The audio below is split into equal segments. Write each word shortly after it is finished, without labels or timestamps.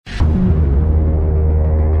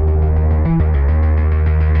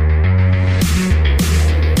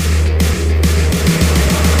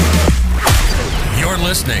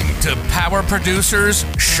listening to Power Producers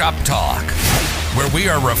Shop Talk, where we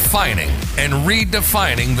are refining and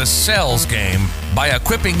redefining the sales game by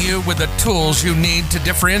equipping you with the tools you need to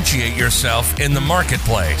differentiate yourself in the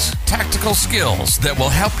marketplace. Tactical skills that will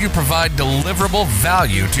help you provide deliverable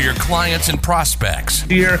value to your clients and prospects.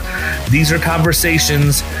 Here, these are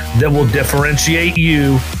conversations that will differentiate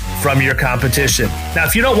you from your competition. Now,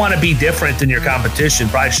 if you don't want to be different than your competition,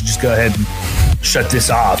 probably should just go ahead and shut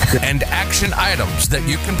this off. And action items that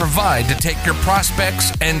you can provide to take your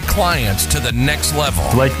prospects and clients to the next level.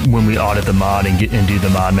 Like when we audit the mod and do the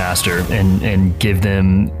mod master and give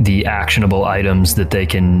them the actionable items that they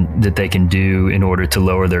can do in order to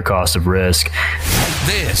lower their cost of risk.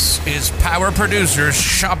 This is Power Producers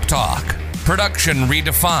Shop Talk. Production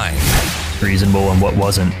redefined. Reasonable and what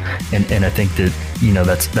wasn't, and I think that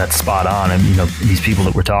that's spot on. And these people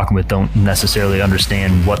that we're talking with don't necessarily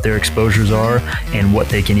understand what their exposures are and what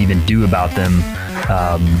they can even do about them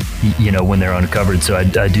when they're uncovered. So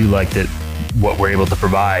I do like that what we're able to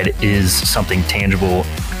provide is something tangible,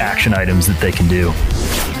 action items that they can do.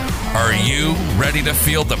 Are you ready to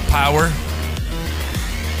feel the power?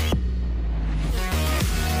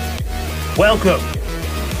 Welcome,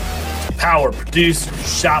 Power Producer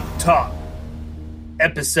Shop Talk,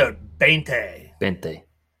 episode 20. 20.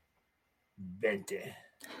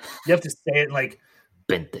 You have to say it like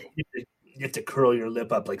 20. You have to curl your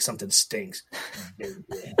lip up like something stinks.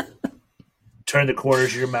 20. Turn the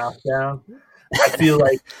corners of your mouth down. I feel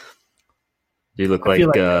like you look like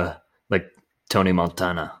Tony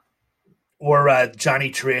Montana or Johnny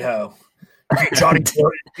Trejo.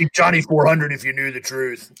 Johnny 400 if you knew the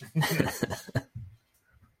truth.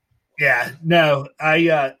 Yeah, no,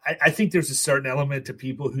 I think there's a certain element to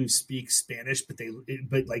people who speak Spanish, but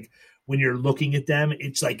like when you're looking at them,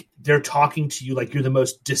 it's like they're talking to you like you're the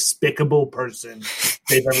most despicable person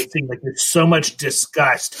they've ever seen. Like there's so much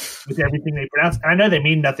disgust with everything they pronounce. And I know they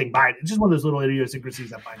mean nothing by it. It's just one of those little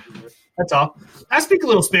idiosyncrasies I find. That's all. I speak a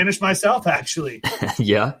little Spanish myself, actually.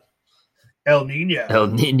 Yeah. El Niño. El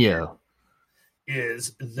Niño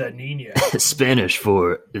is the Niño. Spanish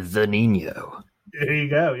for the Niño. There you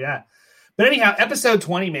go, yeah. But anyhow, episode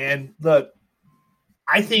 20, man, look,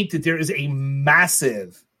 I think that there is a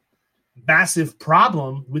massive, massive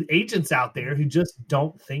problem with agents out there who just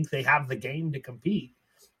don't think they have the game to compete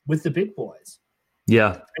with the big boys.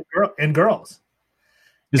 Yeah. And girls.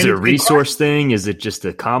 Is it a resource thing? Is it just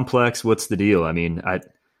a complex? What's the deal? I mean, I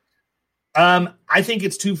think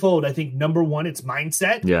it's twofold. I think, number one, it's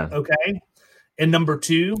mindset. Yeah. Okay. And number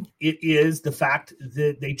two, it is the fact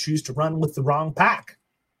that they choose to run with the wrong pack.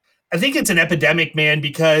 I think it's an epidemic, man,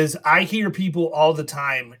 because I hear people all the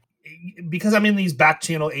time, because I'm in these back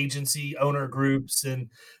channel agency owner groups and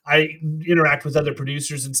I interact with other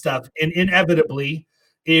producers and stuff. And inevitably,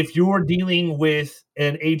 if you're dealing with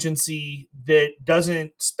an agency that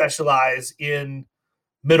doesn't specialize in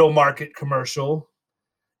middle market commercial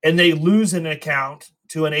and they lose an account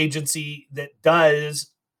to an agency that does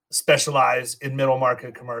specialize in middle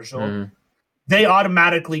market commercial, they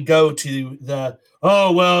automatically go to the,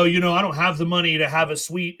 oh, well, I don't have the money to have a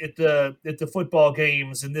suite at the football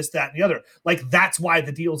games and this, that, and the other. Like, that's why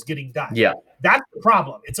the deal's getting done. Yeah. That's the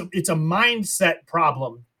problem. It's a mindset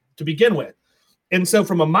problem to begin with. And so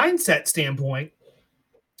from a mindset standpoint,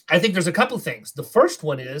 I think there's a couple of things. The first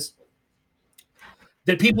one is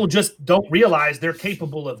that people just don't realize they're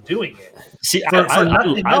capable of doing it. See,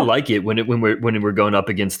 I like it when we're going up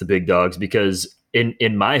against the big dogs, because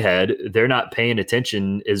in my head, they're not paying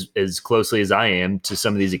attention as closely as I am to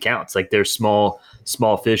some of these accounts. Like they're small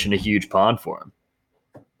fish in a huge pond for them.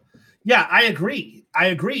 Yeah, I agree.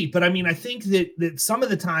 But I mean, I think that some of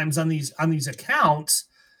the times on these accounts,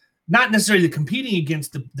 not necessarily competing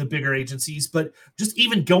against the bigger agencies, but just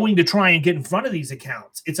even going to try and get in front of these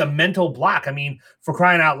accounts, it's a mental block. I mean, for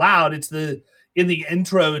crying out loud, it's in the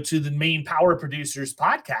intro to the main Power Producers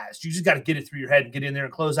podcast. You just got to get it through your head and get in there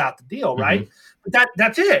and close out the deal, right? But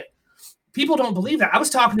that's it. People don't believe that. I was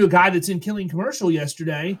talking to a guy that's in Killing Commercial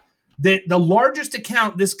yesterday that the largest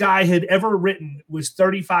account this guy had ever written was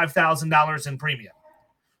 $35,000 in premium.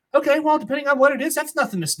 Okay, well, depending on what it is, that's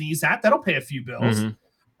nothing to sneeze at. That'll pay a few bills.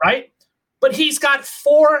 Right? But he's got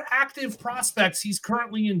 4 active prospects he's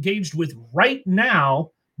currently engaged with right now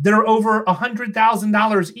that are over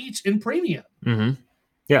 $100,000 each in premium.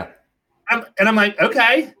 Yeah. I'm like,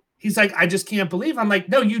 okay. He's like, I just can't believe. I'm like,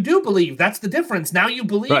 no, you do believe. That's the difference. Now you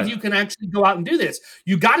believe you can actually go out and do this.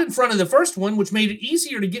 You got in front of the first one, which made it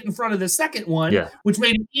easier to get in front of the second one, which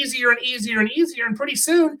made it easier and easier and easier. And pretty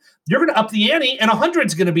soon you're going to up the ante, and 100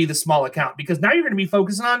 is going to be the small account because now you're going to be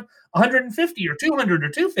focusing on 150 or 200 or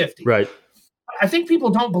 250. Right. I think people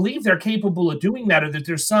don't believe they're capable of doing that, or that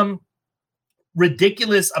there's some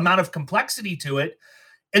ridiculous amount of complexity to it.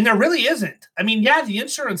 And there really isn't. I mean, yeah, the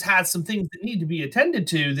insurance has some things that need to be attended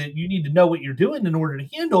to, that you need to know what you're doing in order to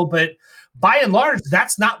handle. But by and large,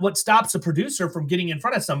 that's not what stops a producer from getting in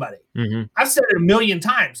front of somebody. Mm-hmm. I've said it a million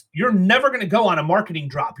times. You're never going to go on a marketing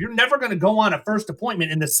drop. You're never going to go on a first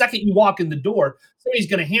appointment, and the second you walk in the door, somebody's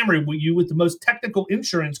going to hammer you with the most technical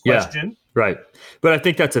insurance question. Yeah, right. But I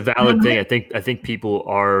think that's a valid thing. I think people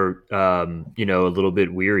are, a little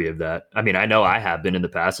bit weary of that. I mean, I know I have been in the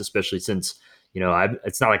past, especially since,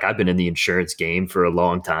 it's not like I've been in the insurance game for a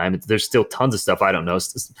long time. There's still tons of stuff I don't know,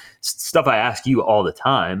 stuff I ask you all the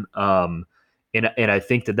time. And I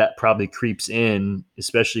think that probably creeps in,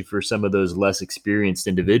 especially for some of those less experienced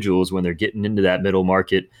individuals when they're getting into that middle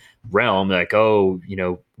market realm. Like,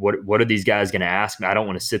 what are these guys going to ask me? I don't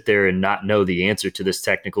want to sit there and not know the answer to this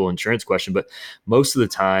technical insurance question. But most of the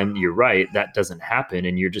time, you're right, that doesn't happen.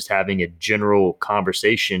 And you're just having a general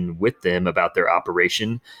conversation with them about their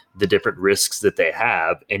operation, the different risks that they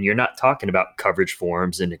have. And you're not talking about coverage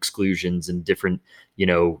forms and exclusions and different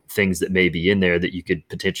things that may be in there that you could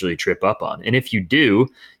potentially trip up on. And if you do,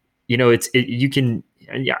 you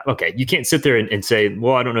can't sit there and say,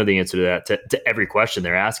 well, I don't know the answer to that to every question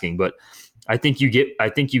they're asking. But I think you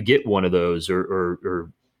get one of those or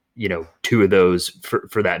two of those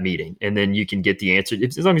for that meeting, and then you can get the answer.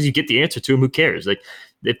 As long as you get the answer to them, who cares? Like,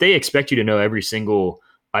 if they expect you to know every single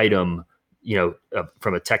item,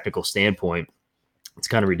 from a technical standpoint, it's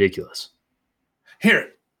kind of ridiculous.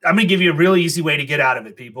 Here, I'm going to give you a really easy way to get out of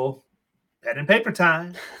it, people. Pen and paper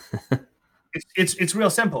time. It's real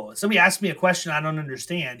simple. If somebody asks me a question I don't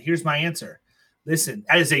understand, here's my answer. Listen,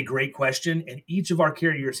 that is a great question, and each of our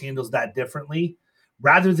carriers handles that differently.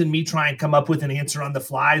 Rather than me try and come up with an answer on the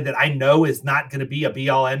fly that I know is not going to be a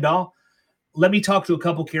be-all, end-all, let me talk to a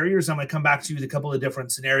couple carriers. I'm going to come back to you with a couple of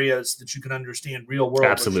different scenarios that you can understand real world.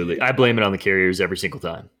 Absolutely. I blame it on the carriers every single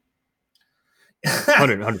time.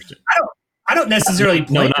 100%. I don't necessarily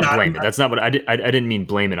blame it. That's not what I did. I didn't mean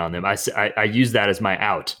blame it on them. I use that as my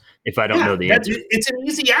out if I don't know the answer. It's an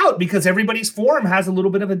easy out because everybody's form has a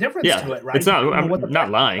little bit of a difference to it, right? It's not. I'm not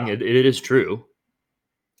lying. It is true.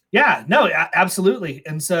 Yeah. No. Absolutely.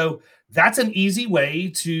 And so that's an easy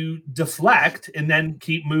way to deflect and then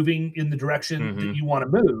keep moving in the direction that you want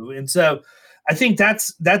to move. And so I think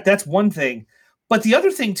that's one thing. But the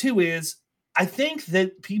other thing too is, I think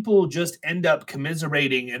that people just end up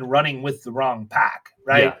commiserating and running with the wrong pack,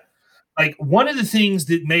 right? Yeah. Like, one of the things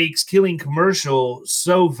that makes Killing Commercial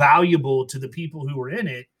so valuable to the people who are in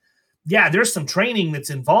it, yeah, there's some training that's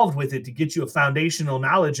involved with it to get you a foundational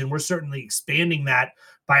knowledge, and we're certainly expanding that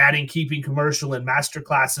by adding Keeping Commercial and master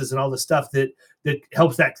classes and all the stuff that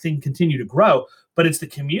helps that thing continue to grow. But it's the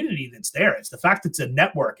community that's there. It's the fact that it's a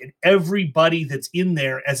network, and everybody that's in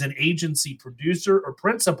there as an agency producer or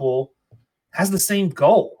principal has the same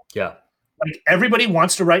goal. Yeah. Like, everybody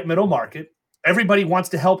wants to write middle market. Everybody wants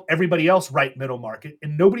to help everybody else write middle market,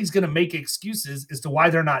 and nobody's going to make excuses as to why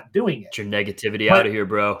they're not doing it. Get your negativity out of here,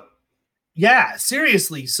 bro. Yeah,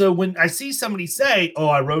 seriously. So when I see somebody say, "Oh,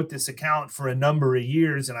 I wrote this account for a number of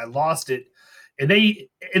years and I lost it," and they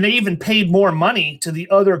even paid more money to the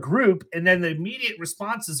other group, and then the immediate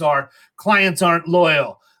responses are, "Clients aren't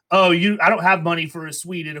loyal. Oh, I don't have money for a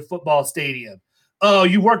suite at a football stadium. Oh,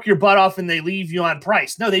 you work your butt off and they leave you on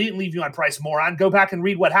price." No, they didn't leave you on price, moron. Go back and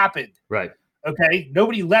read what happened. Right. Okay.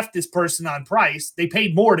 Nobody left this person on price. They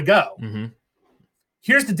paid more to go. Mm-hmm.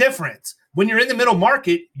 Here's the difference. When you're in the middle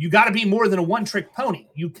market, you got to be more than a one-trick pony.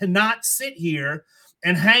 You cannot sit here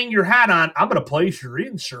and hang your hat on, "I'm going to place your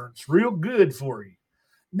insurance real good for you."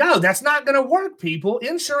 No, that's not going to work, people.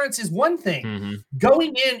 Insurance is one thing. Mm-hmm.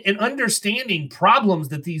 Going in and understanding problems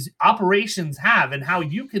that these operations have and how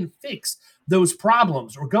you can fix those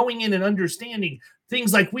problems, or going in and understanding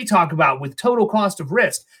things like we talk about with total cost of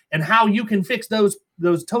risk and how you can fix those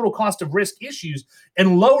total cost of risk issues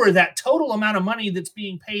and lower that total amount of money that's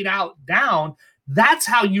being paid out down. That's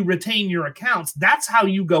how you retain your accounts. That's how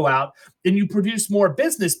you go out and you produce more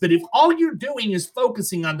business. But if all you're doing is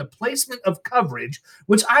focusing on the placement of coverage,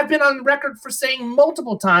 which I've been on record for saying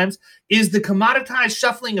multiple times is the commoditized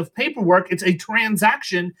shuffling of paperwork, it's a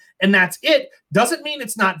transaction and that's it, doesn't mean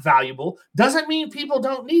it's not valuable, doesn't mean people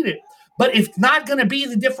don't need it, but it's not going to be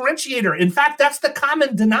the differentiator. In fact, that's the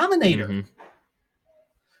common denominator. Mm-hmm.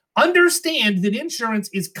 Understand that insurance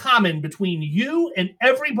is common between you and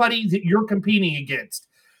everybody that you're competing against.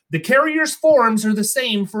 The carrier's forms are the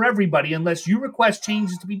same for everybody unless you request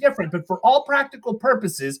changes to be different. But for all practical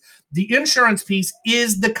purposes, the insurance piece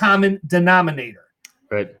is the common denominator.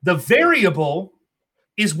 Right. The variable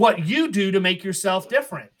is what you do to make yourself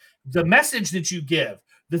different. the message that you give,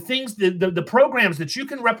 the things, the programs that you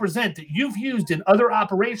can represent that you've used in other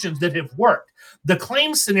operations that have worked, the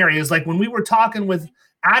claim scenarios, like when we were talking with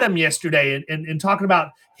Adam yesterday and talking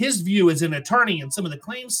about his view as an attorney and some of the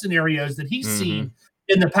claim scenarios that he's seen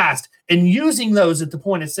in the past, and using those at the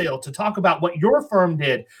point of sale to talk about what your firm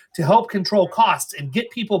did to help control costs and get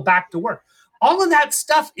people back to work. All of that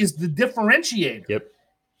stuff is the differentiator. Yep.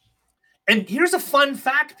 And here's a fun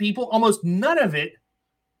fact, people. Almost none of it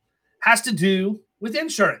has to do with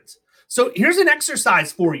insurance. So here's an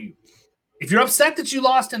exercise for you. If you're upset that you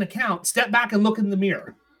lost an account, step back and look in the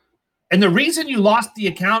mirror. And the reason you lost the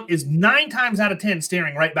account is 9 times out of 10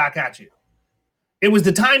 staring right back at you. It was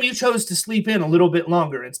the time you chose to sleep in a little bit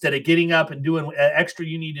longer instead of getting up and doing extra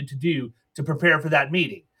you needed to do to prepare for that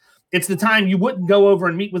meeting. It's the time you wouldn't go over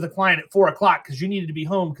and meet with a client at 4 o'clock because you needed to be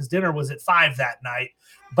home because dinner was at 5 that night.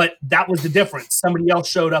 But that was the difference. Somebody else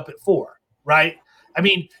showed up at 4, right? I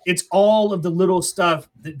mean, it's all of the little stuff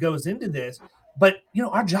that goes into this. But,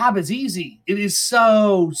 our job is easy. It is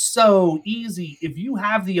so, so easy. If you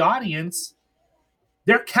have the audience,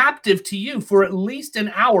 they're captive to you for at least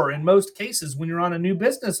an hour in most cases when you're on a new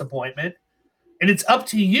business appointment. And it's up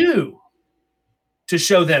to you to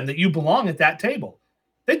show them that you belong at that table.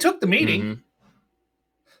 They took the meeting.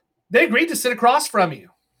 They agreed to sit across from you.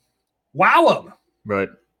 Wow them. Right.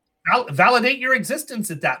 Validate your existence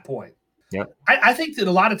at that point. Yeah. I think that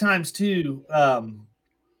a lot of times too,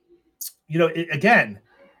 again,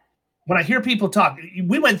 when I hear people talk,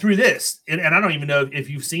 we went through this, and I don't even know if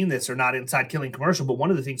you've seen this or not inside Killing Commercial, but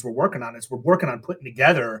one of the things we're working on is we're working on putting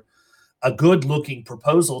together a good-looking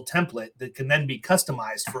proposal template that can then be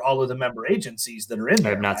customized for all of the member agencies that are in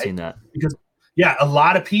there. I have not seen that. Because, a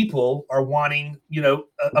lot of people are wanting,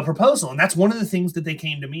 a proposal, and that's one of the things that they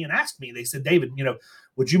came to me and asked me. They said, David,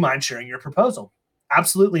 would you mind sharing your proposal?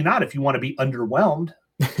 Absolutely not if you want to be underwhelmed.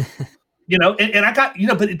 And I got,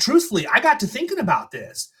 but truthfully, I got to thinking about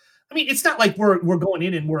this. I mean, it's not like we're going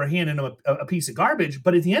in and we're handing them a piece of garbage,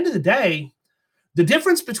 but at the end of the day, the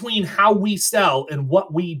difference between how we sell and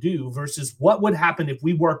what we do versus what would happen if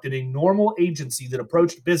we worked at a normal agency that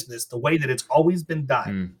approached business the way that it's always been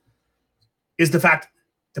done is the fact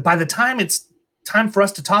that by the time it's time for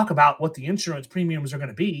us to talk about what the insurance premiums are going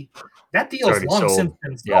to be, that deal is long since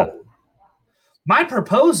been sold. Yeah. My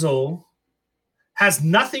proposal has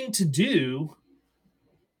nothing to do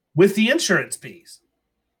with the insurance piece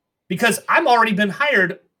because I've already been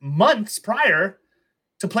hired months prior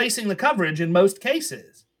to placing the coverage in most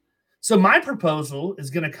cases. So my proposal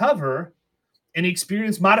is going to cover an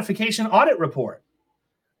experience modification audit report.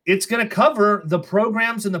 It's going to cover the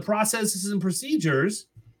programs and the processes and procedures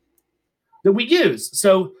that we use.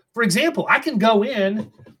 So, for example, I can go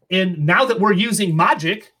in, and now that we're using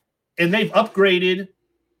Magic and they've upgraded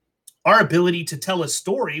our ability to tell a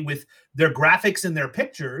story with their graphics and their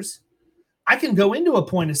pictures, I can go into a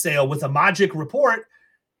point of sale with a Magic report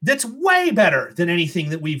that's way better than anything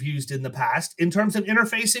that we've used in the past in terms of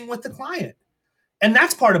interfacing with the client. And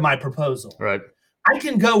that's part of my proposal. Right. I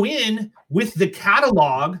can go in with the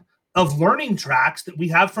catalog of learning tracks that we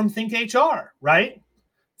have from Think HR, right?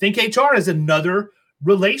 Think HR is another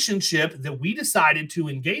relationship that we decided to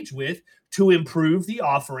engage with to improve the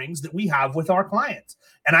offerings that we have with our clients.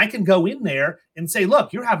 And I can go in there and say,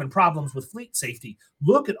 look, you're having problems with fleet safety.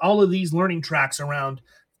 Look at all of these learning tracks around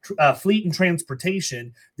fleet and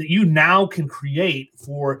transportation that you now can create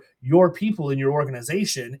for your people in your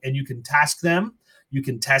organization. And you can task them, you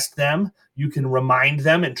can test them, you can remind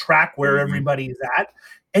them and track where everybody is at.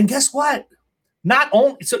 And guess what? Not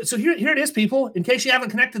only so here it is, people, in case you haven't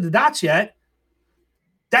connected the dots yet.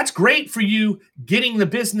 That's great for you getting the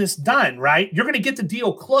business done, right? You're going to get the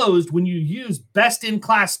deal closed when you use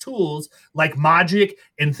best-in-class tools like Magic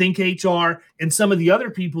and Think HR and some of the other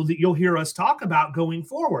people that you'll hear us talk about going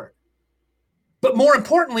forward. But more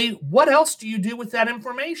importantly, what else do you do with that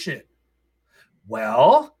information?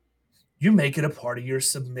 Well, you make it a part of your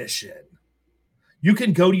submission. You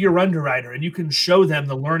can go to your underwriter and you can show them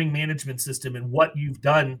the learning management system and what you've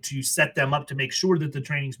done to set them up to make sure that the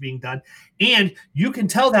training's being done. And you can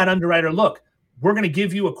tell that underwriter, look, we're going to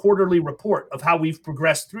give you a quarterly report of how we've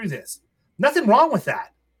progressed through this. Nothing wrong with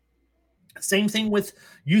that. Same thing with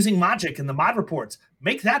using Magic and the mod reports.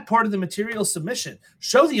 Make that part of the material submission.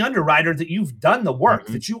 Show the underwriter that you've done the work,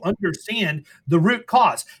 that you understand the root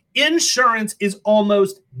cause. Insurance is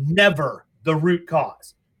almost never the root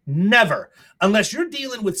cause. Never. Unless you're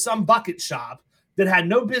dealing with some bucket shop that had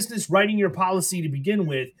no business writing your policy to begin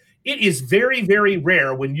with, it is very, very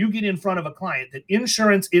rare when you get in front of a client that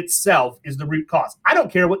insurance itself is the root cause. I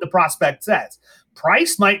don't care what the prospect says.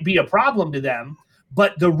 Price might be a problem to them,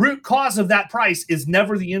 But the root cause of that price is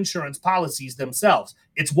never the insurance policies themselves.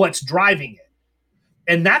 It's what's driving it.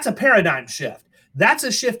 And that's a paradigm shift. That's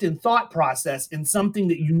a shift in thought process and something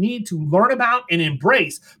that you need to learn about and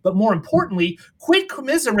embrace. But more importantly, quit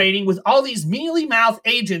commiserating with all these mealy-mouthed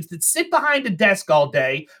agents that sit behind a desk all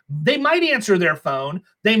day. They might answer their phone.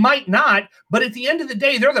 They might not. But at the end of the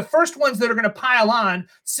day, they're the first ones that are going to pile on,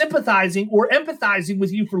 sympathizing or empathizing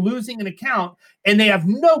with you for losing an account. And they have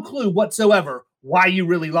no clue whatsoever why you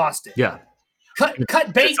really lost it. Yeah.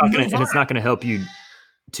 Cut bait and move on. It's not going to help you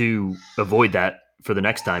to avoid that for the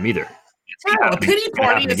next time either. A pity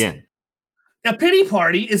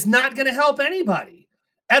party is not going to help anybody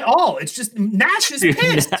at all. It's just Nash is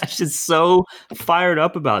pissed. Nash is so fired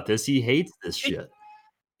up about this. He hates this shit.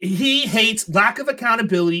 He hates lack of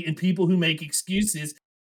accountability and people who make excuses.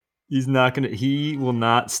 He will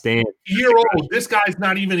not stand. Year old. This guy's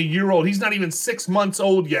not even a year old. He's not even 6 months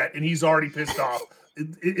old yet, and he's already pissed off.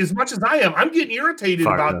 As much as I am, I'm getting irritated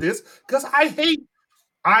about this because I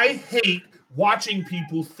hate watching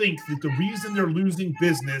people think that the reason they're losing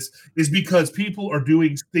business is because people are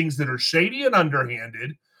doing things that are shady and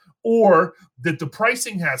underhanded, or that the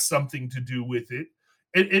pricing has something to do with it.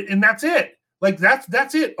 And that's it. Like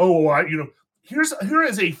that's it. Here is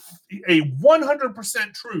a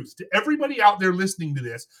 100% truth to everybody out there listening to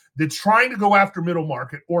this that's trying to go after middle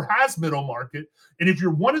market or has middle market. And if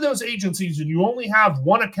you're one of those agencies and you only have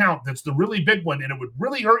one account that's the really big one and it would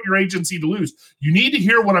really hurt your agency to lose, you need to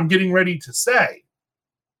hear what I'm getting ready to say.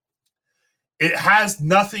 It has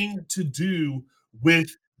nothing to do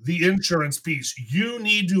with the insurance piece. You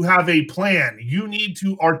need to have a plan. You need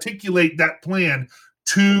to articulate that plan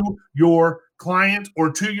to your client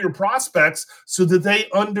or to your prospects so that they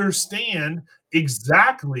understand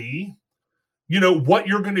exactly, what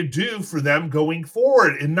you're going to do for them going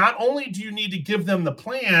forward. And not only do you need to give them the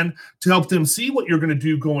plan to help them see what you're going to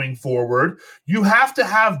do going forward, you have to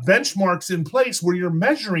have benchmarks in place where you're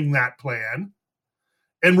measuring that plan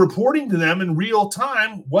and reporting to them in real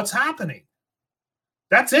time what's happening.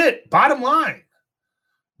 That's it, bottom line.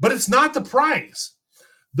 But it's not the price.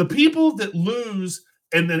 The people that lose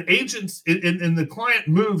and then agents and the client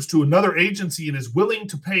moves to another agency and is willing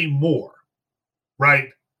to pay more, right?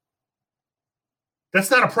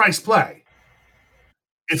 That's not a price play.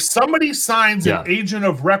 If somebody signs an agent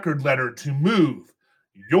of record letter to move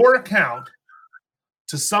your account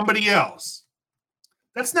to somebody else,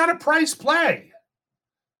 that's not a price play.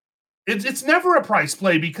 It's never a price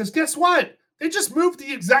play because guess what? They just moved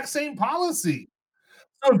the exact same policy.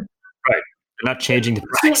 So, right. They're not changing the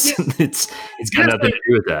price. It's got nothing to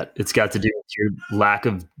do with that. It's got to do with your lack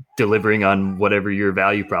of delivering on whatever your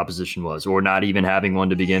value proposition was, or not even having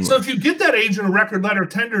one to begin with. So if you get that agent a record letter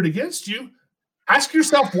tendered against you, ask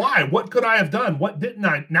yourself why. What could I have done? What didn't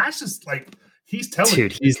I? Nash is like, he's telling you.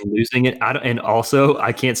 Dude, he's losing it. And also,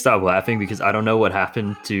 I can't stop laughing because I don't know what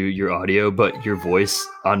happened to your audio, but your voice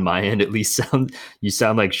on my end at least you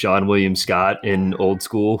sound like Sean William Scott in Old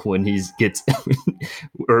School when he gets,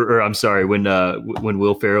 or I'm sorry, when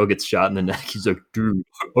Will Ferrell gets shot in the neck. He's like, dude,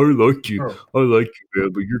 I like you,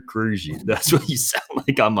 man, but you're crazy. That's what you sound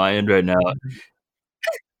like on my end right now.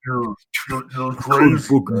 You're crazy.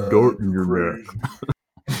 Fucking dart in your neck.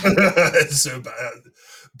 It's so bad.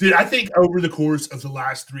 Dude, I think over the course of the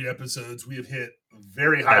last 3 episodes, we have hit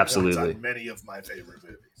very high points on many of my favorite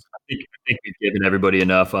movies. I think we've given everybody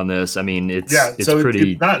enough on this. I mean,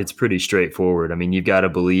 it's pretty straightforward. I mean, you've got to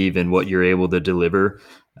believe in what you're able to deliver,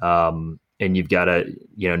 and you've got to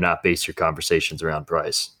not base your conversations around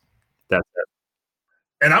price. That's it.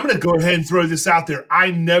 And I'm going to go ahead and throw this out there.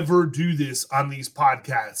 I never do this on these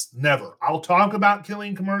podcasts. Never. I'll talk about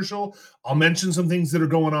Killing Commercial. I'll mention some things that are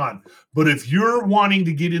going on. But if you're wanting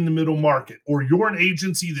to get in the middle market, or you're an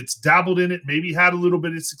agency that's dabbled in it, maybe had a little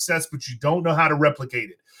bit of success, but you don't know how to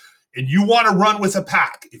replicate it, and you want to run with a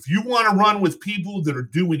pack, if you want to run with people that are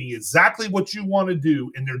doing exactly what you want to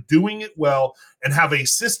do, and they're doing it well, and have a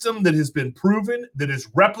system that has been proven, that is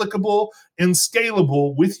replicable and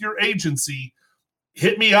scalable with your agency,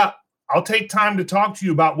 hit me up. I'll take time to talk to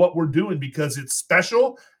you about what we're doing because it's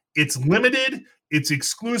special, it's limited, it's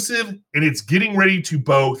exclusive, and it's getting ready to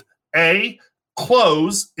both A,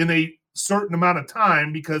 close in a certain amount of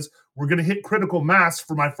time because we're going to hit critical mass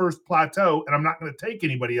for my first plateau and I'm not going to take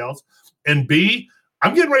anybody else. And B,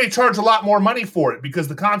 I'm getting ready to charge a lot more money for it because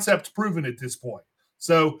the concept's proven at this point.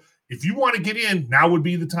 So if you want to get in, now would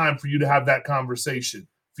be the time for you to have that conversation.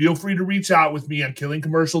 Feel free to reach out with me on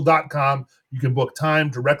killingcommercial.com. You can book time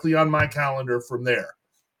directly on my calendar from there.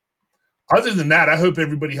 Other than that, I hope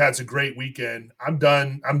everybody has a great weekend. I'm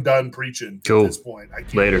done preaching cool. At this point.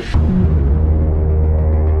 Later.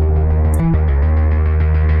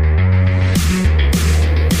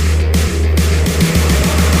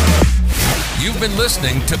 You've been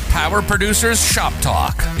listening to Power Producers Shop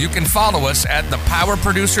Talk. You can follow us at the Power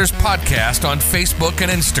Producers Podcast on Facebook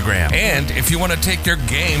and Instagram. And if you want to take your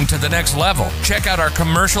game to the next level, check out our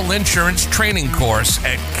commercial insurance training course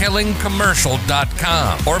at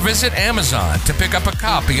killingcommercial.com or visit Amazon to pick up a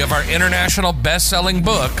copy of our international best-selling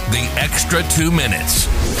book, The Extra 2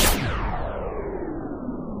 Minutes.